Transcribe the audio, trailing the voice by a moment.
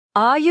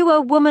Are you a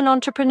woman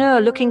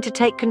entrepreneur looking to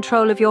take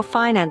control of your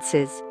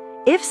finances?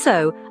 If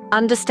so,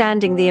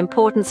 understanding the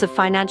importance of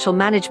financial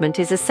management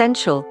is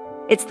essential.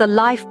 It's the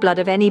lifeblood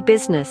of any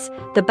business,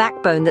 the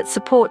backbone that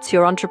supports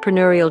your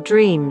entrepreneurial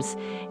dreams.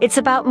 It's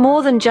about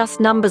more than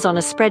just numbers on a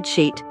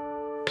spreadsheet.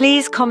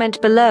 Please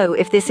comment below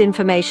if this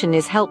information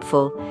is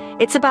helpful.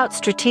 It's about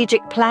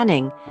strategic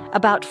planning,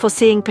 about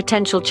foreseeing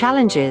potential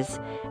challenges,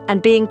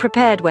 and being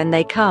prepared when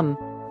they come.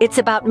 It's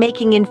about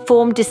making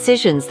informed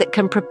decisions that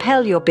can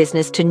propel your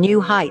business to new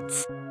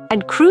heights.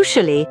 And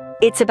crucially,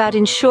 it's about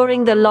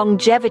ensuring the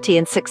longevity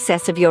and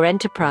success of your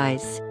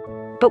enterprise.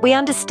 But we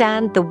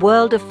understand the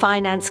world of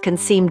finance can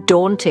seem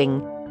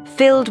daunting,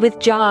 filled with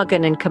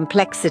jargon and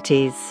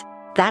complexities.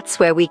 That's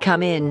where we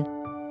come in.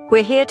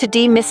 We're here to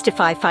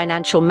demystify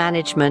financial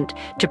management,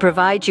 to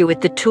provide you with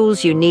the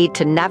tools you need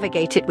to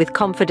navigate it with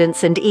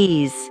confidence and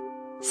ease.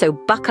 So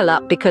buckle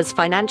up, because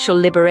financial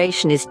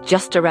liberation is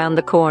just around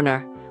the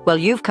corner. Well,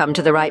 you've come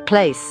to the right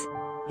place.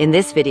 In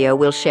this video,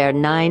 we'll share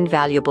 9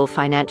 valuable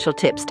financial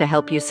tips to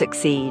help you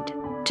succeed.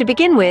 To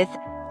begin with,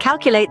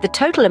 calculate the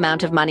total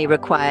amount of money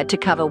required to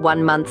cover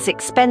 1 month's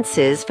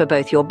expenses for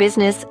both your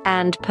business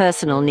and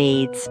personal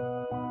needs.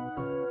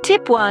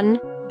 Tip 1.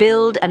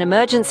 Build an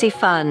emergency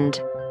fund.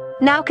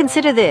 Now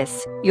consider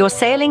this. You're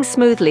sailing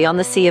smoothly on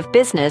the sea of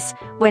business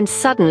when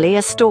suddenly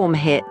a storm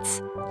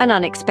hits, an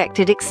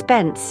unexpected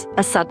expense,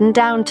 a sudden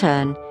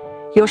downturn.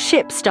 Your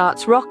ship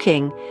starts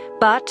rocking,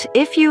 but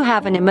if you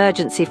have an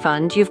emergency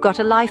fund, you've got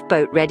a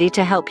lifeboat ready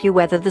to help you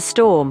weather the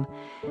storm.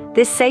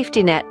 This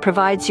safety net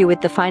provides you with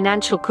the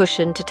financial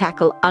cushion to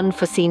tackle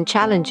unforeseen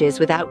challenges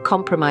without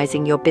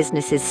compromising your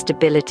business's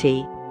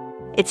stability.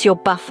 It's your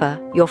buffer,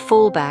 your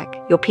fallback,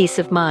 your peace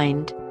of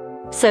mind.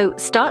 So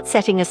start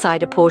setting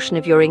aside a portion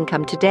of your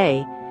income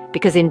today,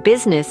 because in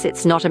business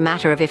it's not a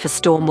matter of if a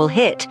storm will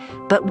hit,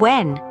 but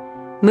when.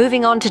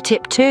 Moving on to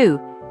tip 2.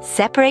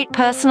 Separate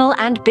personal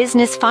and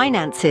business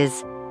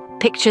finances.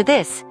 Picture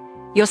this.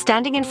 You're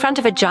standing in front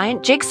of a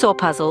giant jigsaw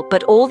puzzle,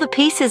 but all the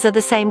pieces are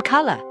the same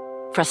color.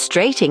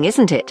 Frustrating,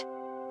 isn't it?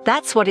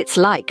 That's what it's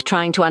like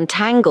trying to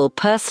untangle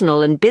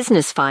personal and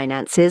business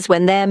finances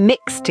when they're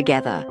mixed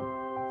together.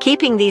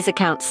 Keeping these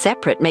accounts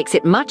separate makes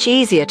it much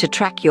easier to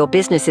track your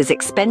business's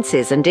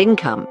expenses and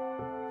income.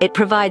 It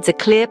provides a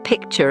clear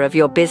picture of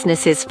your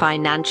business's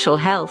financial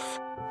health,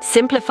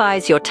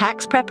 simplifies your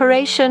tax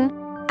preparation,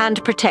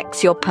 and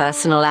protects your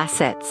personal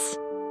assets.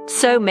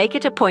 So make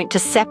it a point to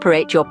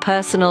separate your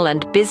personal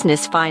and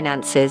business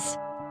finances.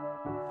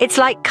 It's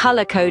like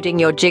color-coding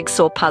your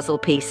jigsaw puzzle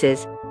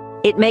pieces.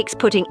 It makes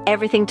putting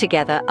everything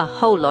together a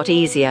whole lot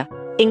easier.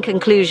 In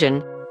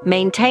conclusion,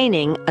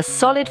 maintaining a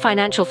solid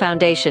financial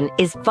foundation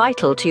is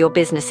vital to your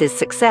business's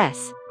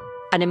success.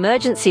 An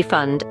emergency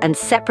fund and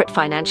separate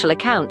financial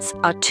accounts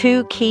are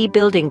 2 key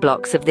building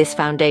blocks of this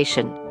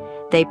foundation.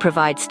 They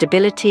provide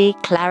stability,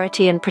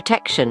 clarity, and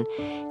protection,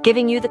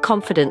 giving you the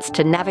confidence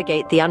to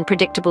navigate the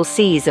unpredictable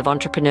seas of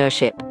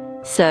entrepreneurship.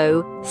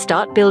 So,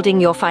 start building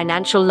your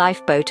financial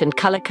lifeboat and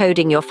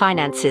color-coding your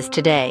finances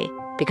today,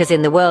 because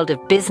in the world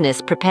of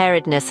business,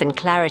 preparedness and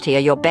clarity are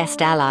your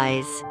best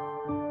allies.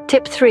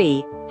 Tip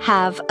 3.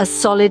 Have a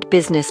solid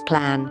business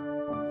plan.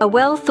 A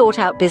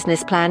well-thought-out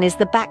business plan is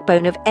the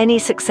backbone of any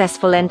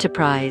successful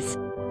enterprise.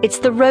 It's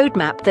the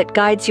roadmap that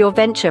guides your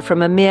venture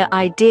from a mere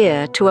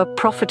idea to a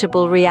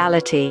profitable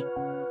reality.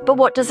 But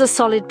what does a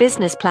solid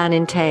business plan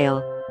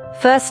entail?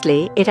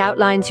 Firstly, it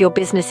outlines your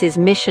business's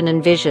mission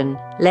and vision,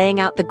 laying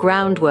out the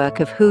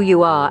groundwork of who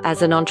you are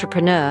as an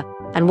entrepreneur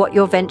and what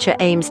your venture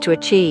aims to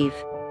achieve.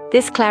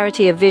 This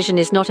clarity of vision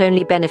is not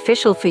only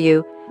beneficial for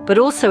you, but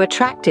also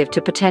attractive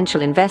to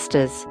potential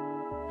investors.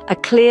 A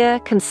clear,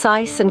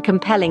 concise, and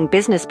compelling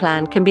business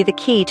plan can be the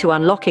key to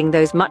unlocking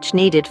those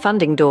much-needed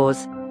funding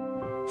doors.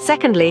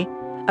 Secondly,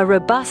 a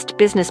robust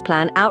business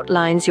plan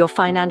outlines your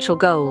financial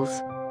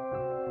goals.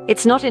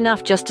 It's not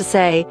enough just to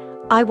say,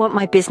 "I want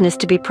my business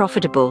to be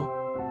profitable."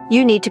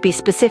 You need to be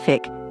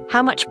specific.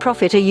 How much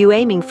profit are you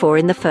aiming for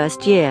in the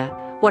first year?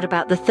 What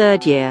about the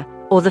 3rd year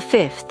or the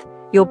 5th?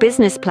 Your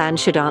business plan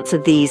should answer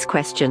these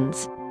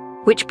questions.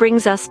 Which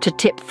brings us to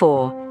tip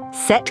 4.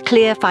 Set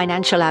clear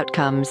financial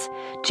outcomes.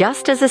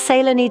 Just as a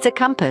sailor needs a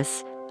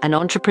compass, an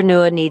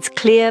entrepreneur needs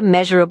clear,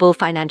 measurable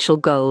financial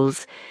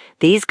goals.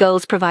 These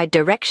goals provide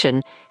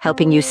direction,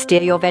 helping you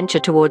steer your venture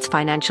towards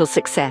financial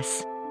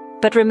success.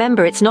 But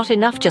remember, it's not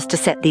enough just to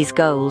set these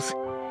goals.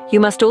 You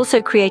must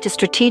also create a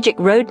strategic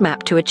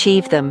roadmap to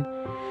achieve them.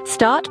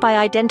 Start by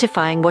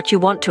identifying what you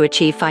want to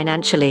achieve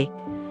financially.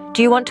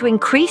 Do you want to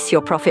increase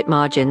your profit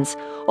margins,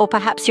 or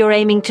perhaps you're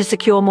aiming to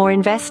secure more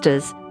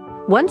investors?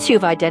 Once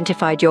you've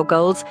identified your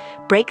goals,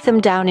 break them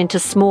down into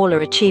smaller,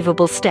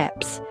 achievable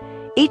steps.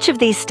 Each of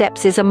these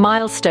steps is a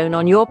milestone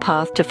on your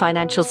path to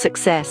financial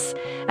success.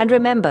 And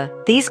remember,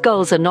 these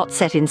goals are not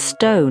set in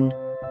stone.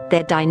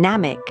 They're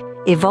dynamic,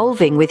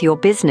 evolving with your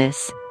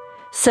business.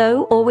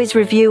 So, always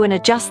review and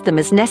adjust them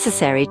as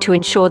necessary to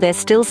ensure they're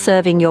still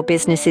serving your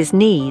business's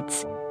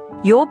needs.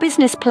 Your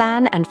business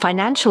plan and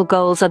financial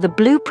goals are the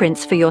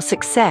blueprints for your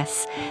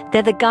success.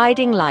 They're the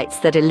guiding lights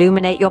that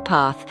illuminate your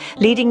path,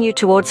 leading you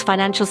towards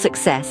financial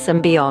success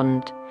and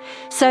beyond.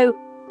 So,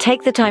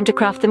 take the time to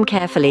craft them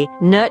carefully,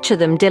 nurture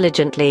them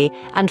diligently,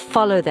 and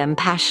follow them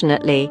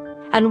passionately.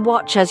 And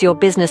watch as your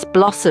business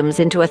blossoms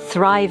into a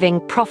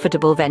thriving,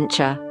 profitable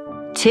venture.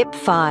 Tip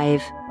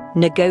 5.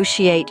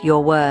 Negotiate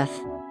your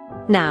worth.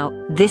 Now,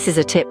 this is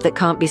a tip that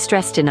can't be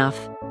stressed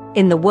enough.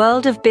 In the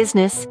world of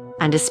business,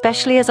 and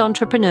especially as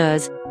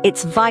entrepreneurs,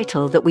 it's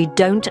vital that we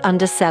don't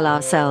undersell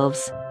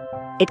ourselves.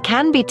 It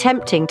can be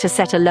tempting to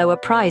set a lower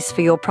price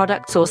for your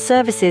products or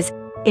services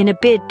in a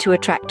bid to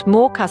attract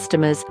more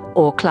customers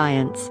or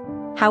clients.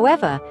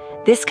 However,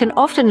 this can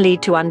often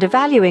lead to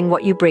undervaluing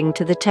what you bring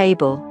to the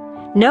table.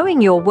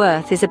 Knowing your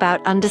worth is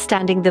about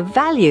understanding the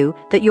value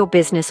that your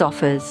business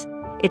offers.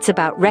 It's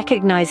about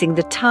recognizing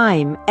the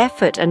time,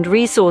 effort, and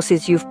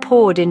resources you've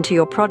poured into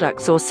your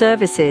products or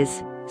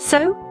services.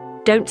 So,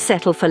 don't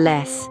settle for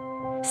less.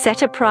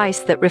 Set a price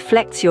that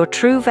reflects your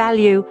true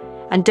value,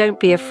 and don't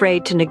be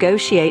afraid to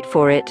negotiate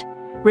for it.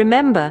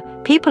 Remember,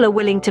 people are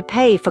willing to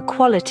pay for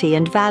quality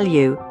and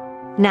value.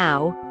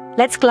 Now,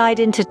 let's glide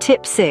into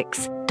tip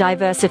 6,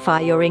 diversify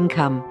your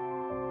income.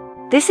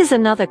 This is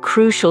another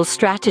crucial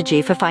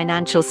strategy for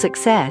financial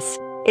success.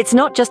 It's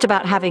not just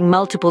about having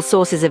multiple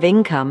sources of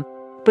income,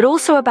 but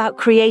also about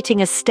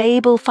creating a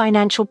stable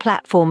financial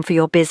platform for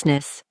your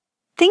business.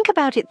 Think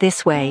about it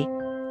this way.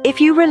 If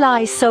you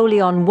rely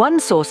solely on one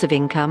source of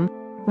income,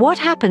 what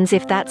happens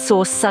if that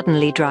source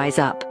suddenly dries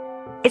up?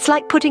 It's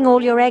like putting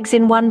all your eggs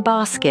in one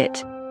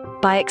basket.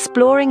 By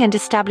exploring and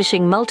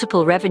establishing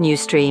multiple revenue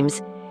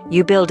streams,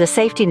 you build a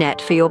safety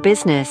net for your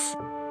business.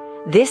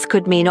 This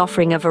could mean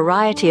offering a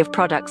variety of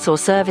products or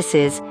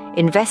services,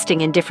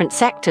 investing in different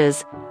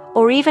sectors,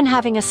 or even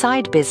having a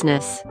side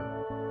business.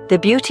 The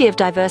beauty of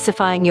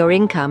diversifying your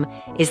income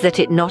is that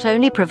it not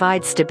only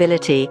provides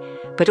stability,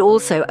 but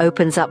also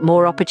opens up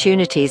more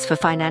opportunities for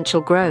financial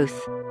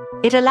growth.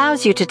 It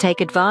allows you to take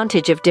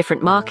advantage of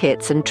different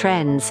markets and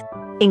trends,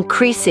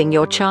 increasing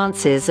your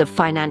chances of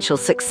financial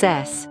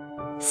success.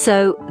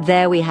 So,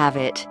 there we have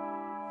it.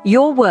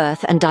 Your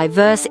worth and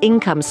diverse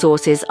income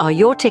sources are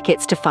your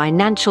tickets to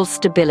financial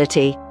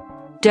stability.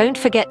 Don't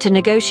forget to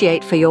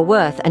negotiate for your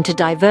worth and to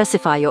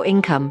diversify your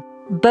income.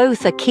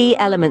 Both are key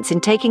elements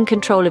in taking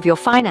control of your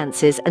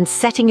finances and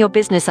setting your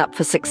business up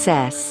for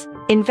success.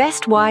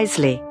 Invest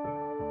wisely.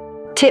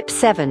 Tip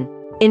 7.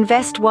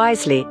 Invest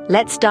wisely.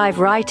 Let's dive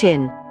right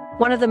in.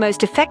 One of the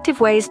most effective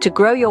ways to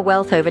grow your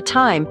wealth over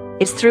time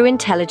is through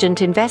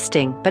intelligent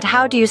investing. But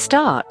how do you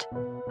start?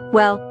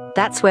 Well,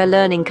 that's where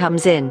learning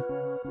comes in.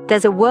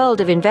 There's a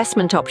world of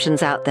investment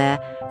options out there,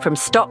 from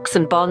stocks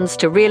and bonds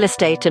to real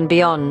estate and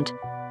beyond.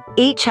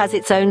 Each has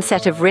its own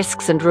set of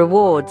risks and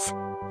rewards,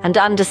 and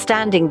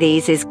understanding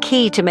these is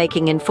key to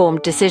making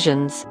informed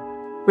decisions.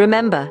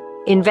 Remember,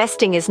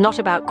 investing is not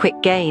about quick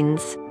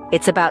gains.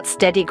 It's about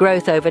steady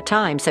growth over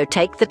time, so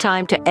take the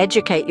time to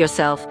educate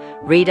yourself,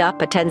 read up,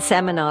 attend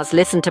seminars,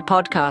 listen to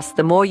podcasts.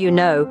 The more you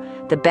know,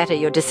 the better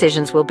your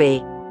decisions will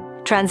be.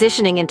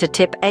 Transitioning into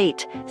tip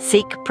 8,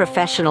 seek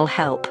professional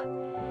help.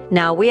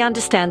 Now, we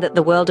understand that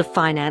the world of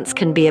finance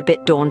can be a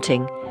bit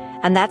daunting,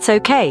 and that's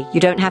okay. You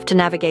don't have to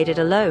navigate it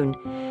alone.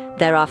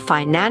 There are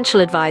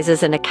financial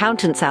advisors and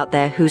accountants out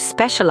there who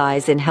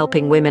specialize in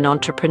helping women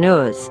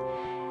entrepreneurs.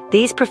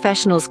 These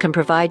professionals can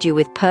provide you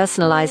with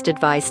personalized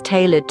advice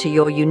tailored to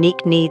your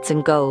unique needs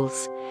and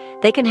goals.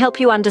 They can help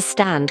you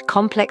understand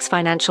complex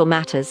financial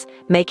matters,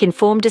 make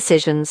informed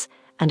decisions,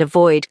 and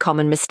avoid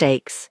common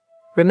mistakes.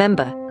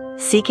 Remember,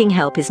 seeking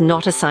help is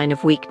not a sign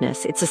of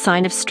weakness, it's a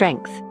sign of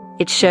strength.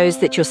 It shows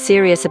that you're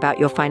serious about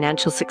your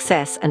financial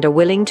success and are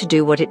willing to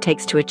do what it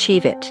takes to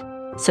achieve it.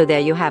 So there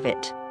you have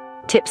it.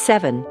 Tip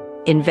 7,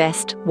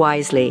 invest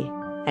wisely.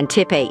 And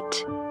tip 8,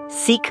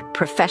 seek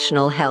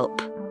professional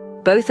help.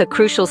 Both are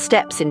crucial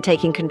steps in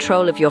taking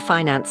control of your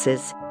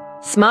finances.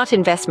 Smart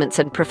investments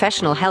and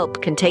professional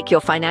help can take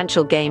your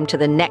financial game to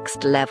the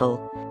next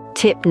level.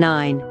 Tip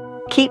 9,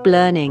 keep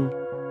learning.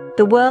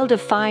 The world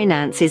of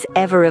finance is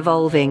ever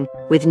evolving,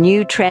 with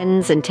new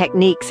trends and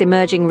techniques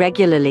emerging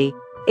regularly.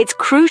 It's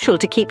crucial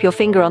to keep your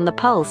finger on the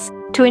pulse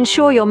to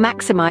ensure you're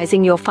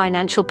maximizing your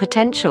financial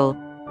potential.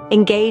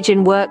 Engage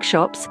in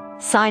workshops,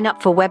 sign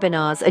up for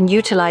webinars, and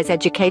utilize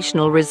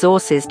educational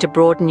resources to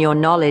broaden your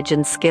knowledge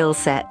and skill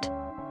set.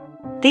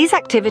 These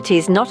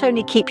activities not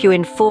only keep you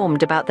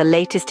informed about the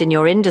latest in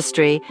your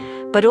industry,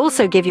 but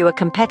also give you a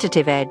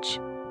competitive edge.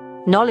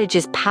 Knowledge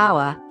is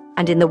power,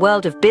 and in the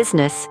world of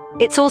business,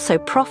 it's also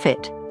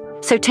profit.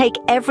 So take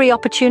every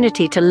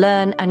opportunity to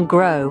learn and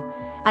grow.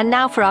 And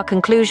now for our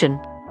conclusion.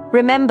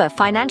 Remember,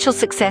 financial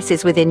success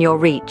is within your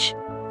reach.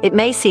 It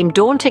may seem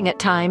daunting at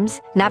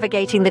times,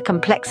 navigating the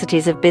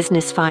complexities of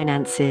business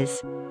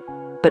finances.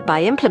 But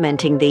by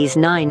implementing these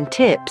 9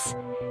 tips,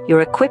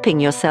 you're equipping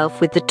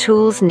yourself with the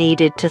tools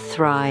needed to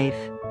thrive.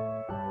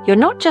 You're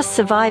not just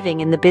surviving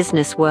in the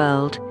business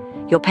world,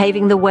 you're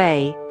paving the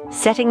way,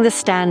 setting the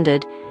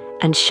standard,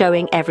 and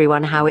showing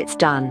everyone how it's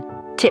done.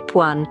 Tip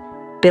 1,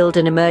 build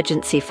an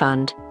emergency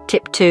fund.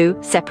 Tip 2,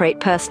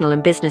 separate personal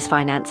and business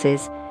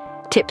finances.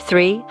 Tip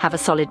 3, have a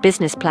solid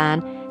business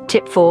plan.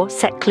 Tip 4,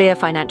 set clear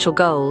financial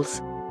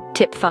goals.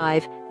 Tip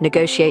 5,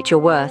 negotiate your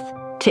worth.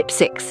 Tip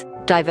 6,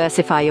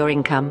 diversify your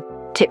income.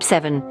 Tip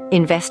 7,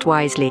 invest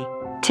wisely.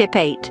 Tip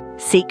 8,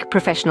 seek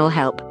professional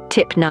help.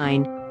 Tip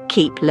 9,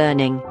 keep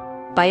learning.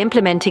 By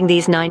implementing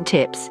these 9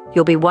 tips,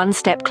 you'll be one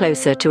step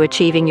closer to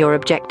achieving your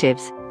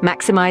objectives.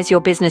 Maximize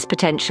your business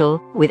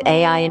potential with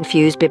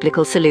AI-infused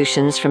biblical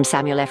solutions from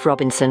Samuel F.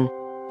 Robinson.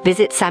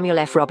 Visit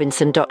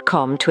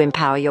samuelfrobinson.com to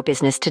empower your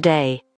business today.